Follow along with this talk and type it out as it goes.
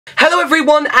Hello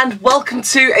everyone and welcome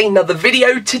to another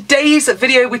video. Today's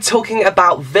video we're talking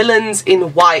about villains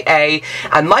in YA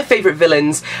and my favourite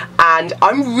villains, and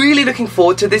I'm really looking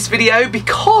forward to this video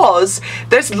because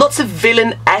there's lots of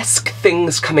villain-esque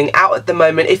things coming out at the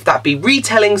moment, if that be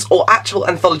retellings or actual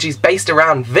anthologies based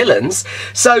around villains.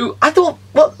 So I thought,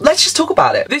 well, let's just talk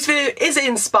about it. This video is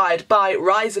inspired by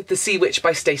Rise of the Sea Witch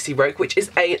by Stacey Roke, which is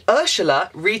a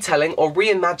Ursula retelling or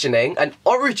reimagining an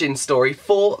origin story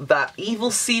for that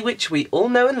evil sea witch we all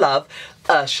know and love,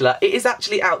 Ursula. It is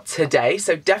actually out today,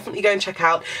 so definitely go and check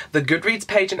out the Goodreads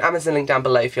page and Amazon link down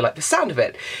below if you like the sound of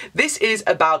it. This is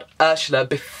about Ursula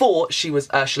before she was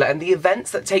Ursula and the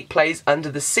events that take place under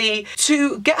the sea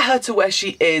to get her to where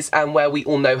she is and where we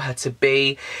all know her to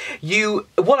be.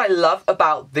 What I love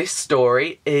about this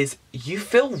story is you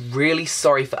feel really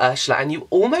sorry for Ursula and you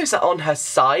almost are on her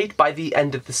side by the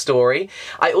end of the story.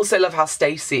 I also love how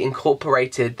Stacey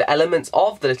incorporated the elements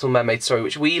of the Little Mermaid story,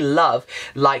 which we love,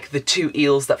 like the two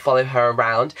eels that follow her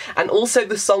around, and also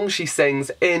the song she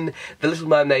sings in the Little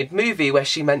Mermaid movie where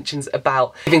she mentions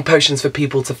about giving potions for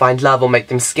people to find love or make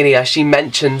them skinnier. She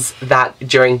mentions that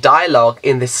during dialogue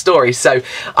in this story. So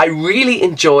I really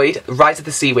enjoyed Rise of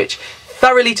the Sea Witch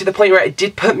thoroughly, to the point where it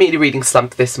did put me in a reading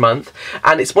slump this month,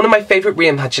 and it's one of my favourite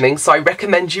reimaginings, so I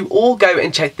recommend you all go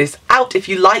and check this out if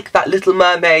you like that Little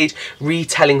Mermaid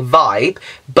retelling vibe,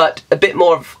 but a bit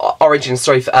more of origin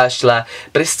story for Ursula,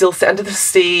 but it's still set under the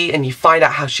sea and you find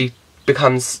out how she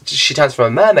turns from a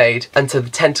mermaid into the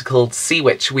tentacled sea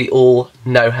witch we all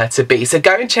know her to be. So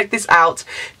go and check this out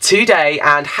today,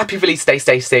 and happy release day,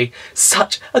 Stacey.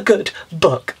 Such a good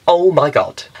book. Oh my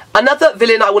god. Another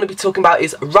villain I want to be talking about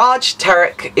is Raj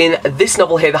Tarek in this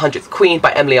novel here, The 100th Queen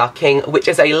by Emily R. King, which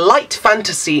is a light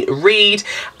fantasy read,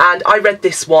 and I read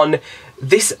this one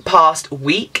this past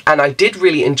week and I did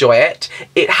really enjoy it.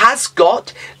 It has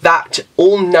got that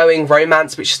all-knowing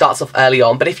romance which starts off early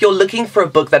on, but if you're looking for a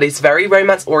book that is very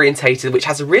romance orientated, which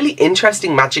has a really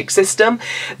interesting magic system,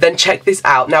 then check this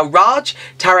out. Now Raj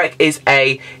Tarek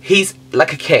he's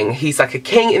like a king. He's like a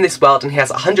king in this world and he has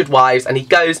 100 wives, and he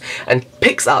goes and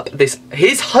picks up his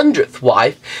 100th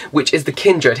wife, which is the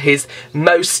Kindred, his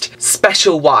most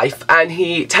special wife, and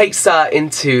he takes her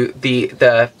into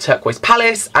the Turquoise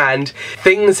Palace and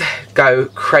things go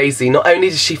crazy. Not only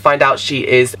does she find out she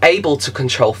is able to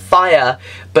control fire,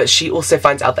 but she also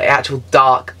finds out the actual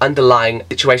dark underlying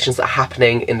situations that are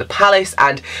happening in the palace,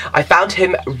 and I found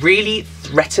him really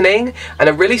threatening and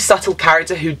a really subtle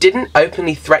character who didn't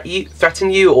openly threaten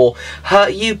you or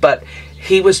hurt you, but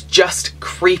he was just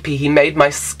creepy. He made my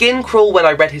skin crawl when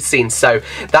I read his scenes, so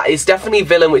that is definitely a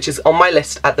villain which is on my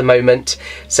list at the moment,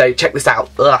 so check this out.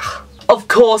 Ugh. Of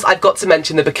course, I've got to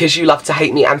mention the Because You Love to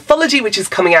Hate Me anthology, which is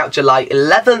coming out July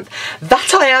 11th.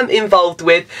 That I am involved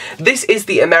with. This is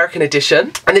the American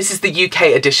edition, and this is the UK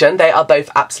edition. They are both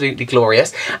absolutely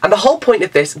glorious. And the whole point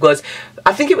of this was,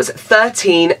 I think it was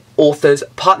 13 authors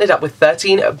partnered up with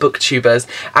 13 booktubers,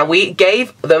 and we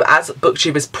gave them as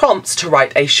booktubers prompts to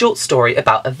write a short story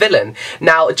about a villain.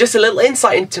 Now, just a little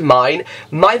insight into mine.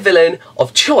 My villain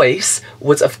of choice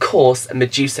was, of course,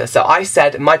 Medusa. So I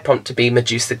said my prompt to be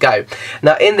Medusa Go.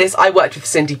 Now, in this, I worked with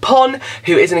Cindy Pon,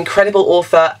 who is an incredible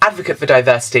author, advocate for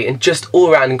diversity, and just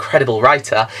all-around incredible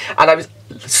writer. And I was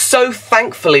so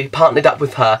thankfully partnered up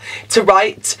with her to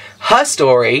write her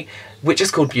story, which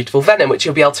is called Beautiful Venom, which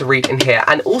you'll be able to read in here.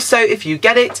 And also, if you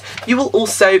get it, you will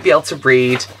also be able to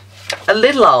read a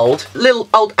little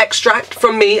old extract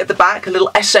from me at the back, a little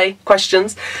essay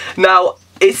questions. Now,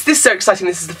 this is so exciting.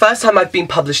 This is the first time I've been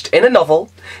published in a novel,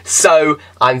 so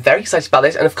I'm very excited about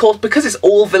this. And of course, because it's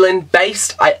all villain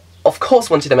based, I of course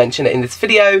wanted to mention it in this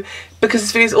video, because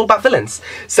this video is all about villains.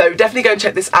 So definitely go and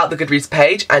check this out, the Goodreads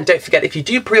page, and don't forget, if you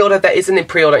do pre-order, there is an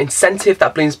pre-order incentive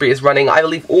that Bloomsbury is running. I will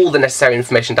leave all the necessary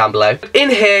information down below. In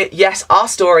here, yes, our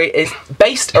story is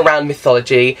based around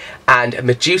mythology and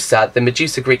Medusa, the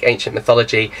Medusa Greek ancient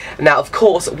mythology. Now, of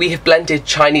course, we have blended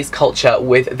Chinese culture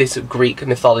with this Greek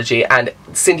mythology, and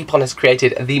Cindy Pon has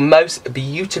created the most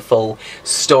beautiful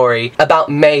story about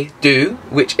Mei Du,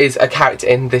 which is a character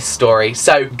in this story.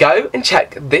 So go and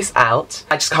check this out.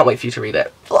 I just can't wait for you to read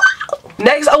it.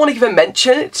 Next, I want to give a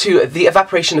mention to The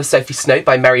Evaporation of Sophie Snow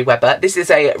by Mary Webber. This is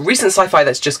a recent sci-fi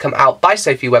that's just come out by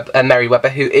Mary Webber,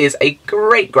 who is a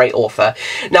great, great author.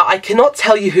 Now, I cannot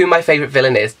tell you who my favourite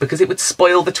villain is because it would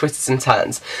spoil the twists and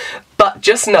turns. But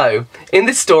just know, in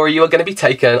this story you are going to be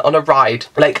taken on a ride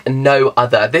like no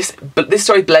other. This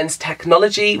story blends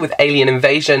technology with alien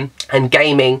invasion and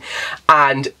gaming,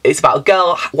 and it's about a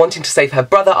girl wanting to save her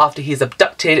brother after he's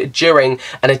abducted during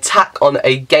an attack on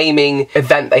a gaming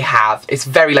event they have. It's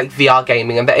very like VR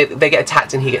gaming, and they get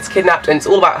attacked and he gets kidnapped, and it's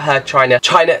all about her trying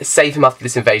to save him after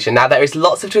this invasion. Now there is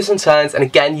lots of twists and turns, and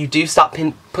again you do start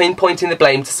pinpointing the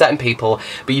blame to certain people,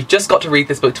 but you've just got to read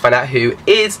this book to find out who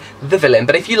is the villain.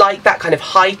 But if you like that kind of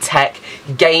high-tech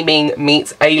gaming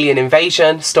meets alien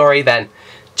invasion story, then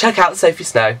check out Sophie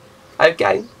Snow.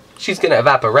 Okay, she's gonna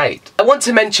evaporate. I want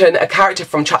to mention a character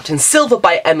from Trapped in Silver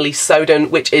by Emily Soden,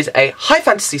 which is a high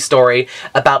fantasy story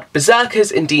about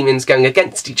berserkers and demons going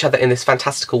against each other in this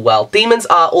fantastical world. Demons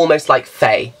are almost like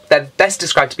fae. They're best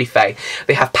described to be fae.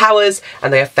 They have powers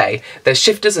and they are fae. There's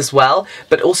shifters as well,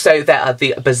 but also there are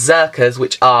the berserkers,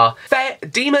 which are fae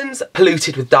demons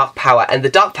polluted with dark power, and the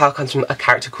dark power comes from a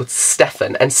character called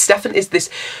Stefan, and Stefan is this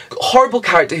horrible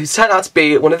character who's turned out to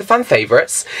be one of the fan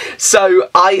favourites. So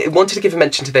I wanted to give a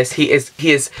mention to this. He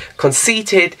is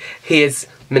conceited, he is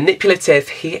manipulative,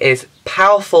 he is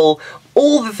powerful,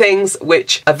 all the things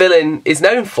which a villain is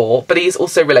known for, but he is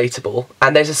also relatable,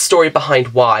 and there's a story behind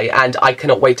why, and I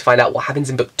cannot wait to find out what happens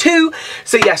in book 2.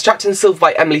 So yes, Trapped in Silver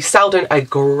by Emily Soden, a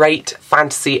great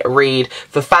fantasy read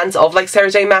for fans of like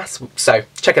Sarah J Maas, so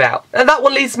check it out. And that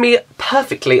one leads me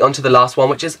perfectly onto the last one,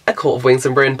 which is A Court of Wings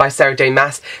and Ruin by Sarah J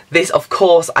Maas. This, of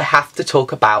course, I have to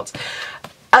talk about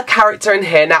a character in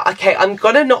here. Now, okay, I'm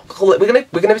gonna not call it, we're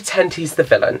gonna pretend he's the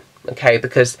villain, okay,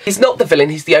 because he's not the villain,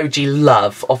 he's the OG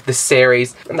love of the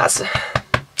series, and that's,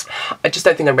 I just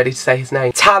don't think I'm ready to say his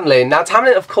name. Tamlin. Now,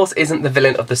 Tamlin, of course, isn't the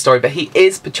villain of the story, but he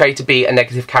is portrayed to be a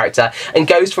negative character and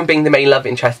goes from being the main love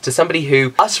interest to somebody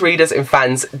who us readers and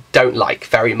fans don't like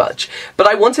very much. But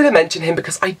I wanted to mention him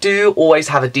because I do always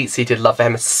have a deep-seated love for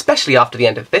him, especially after the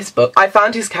end of this book. I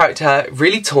found his character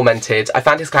really tormented. I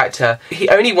found his character, he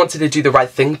only wanted to do the right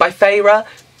thing by Feyre,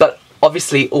 but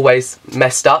obviously always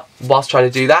messed up whilst trying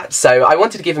to do that, so I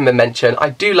wanted to give him a mention.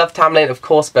 I do love Tamlin, of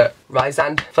course, but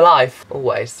Rhysand for life,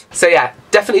 always. So yeah,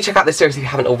 definitely check out this series if you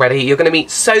haven't already. You're going to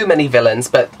meet so many villains,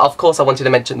 but of course I wanted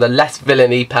to mention the less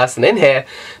villainy person in here,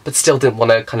 but still didn't want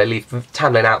to kind of leave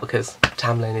Tamlin out because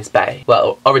Tamlin is bae.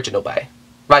 Well, original bae.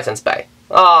 Rhysand's bae.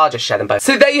 Ah, just share them both.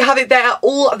 So there you have it. There are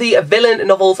all the villain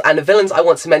novels and villains I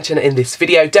want to mention in this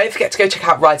video. Don't forget to go check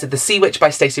out Rise of the Sea Witch by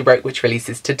Stacey Roke, which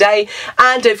releases today.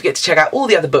 And don't forget to check out all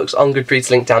the other books on Goodreads,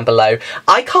 linked down below.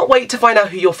 I can't wait to find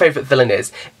out who your favourite villain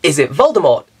is. Is it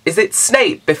Voldemort? Is it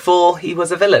Snape before he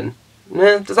was a villain?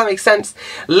 Does that make sense?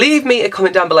 Leave me a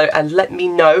comment down below and let me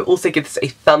know. Also give this a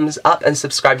thumbs up and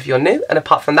subscribe if you're new. And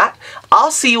apart from that, I'll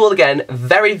see you all again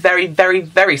very, very, very,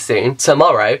 very soon,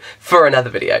 tomorrow, for another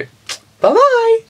video. Bye-bye!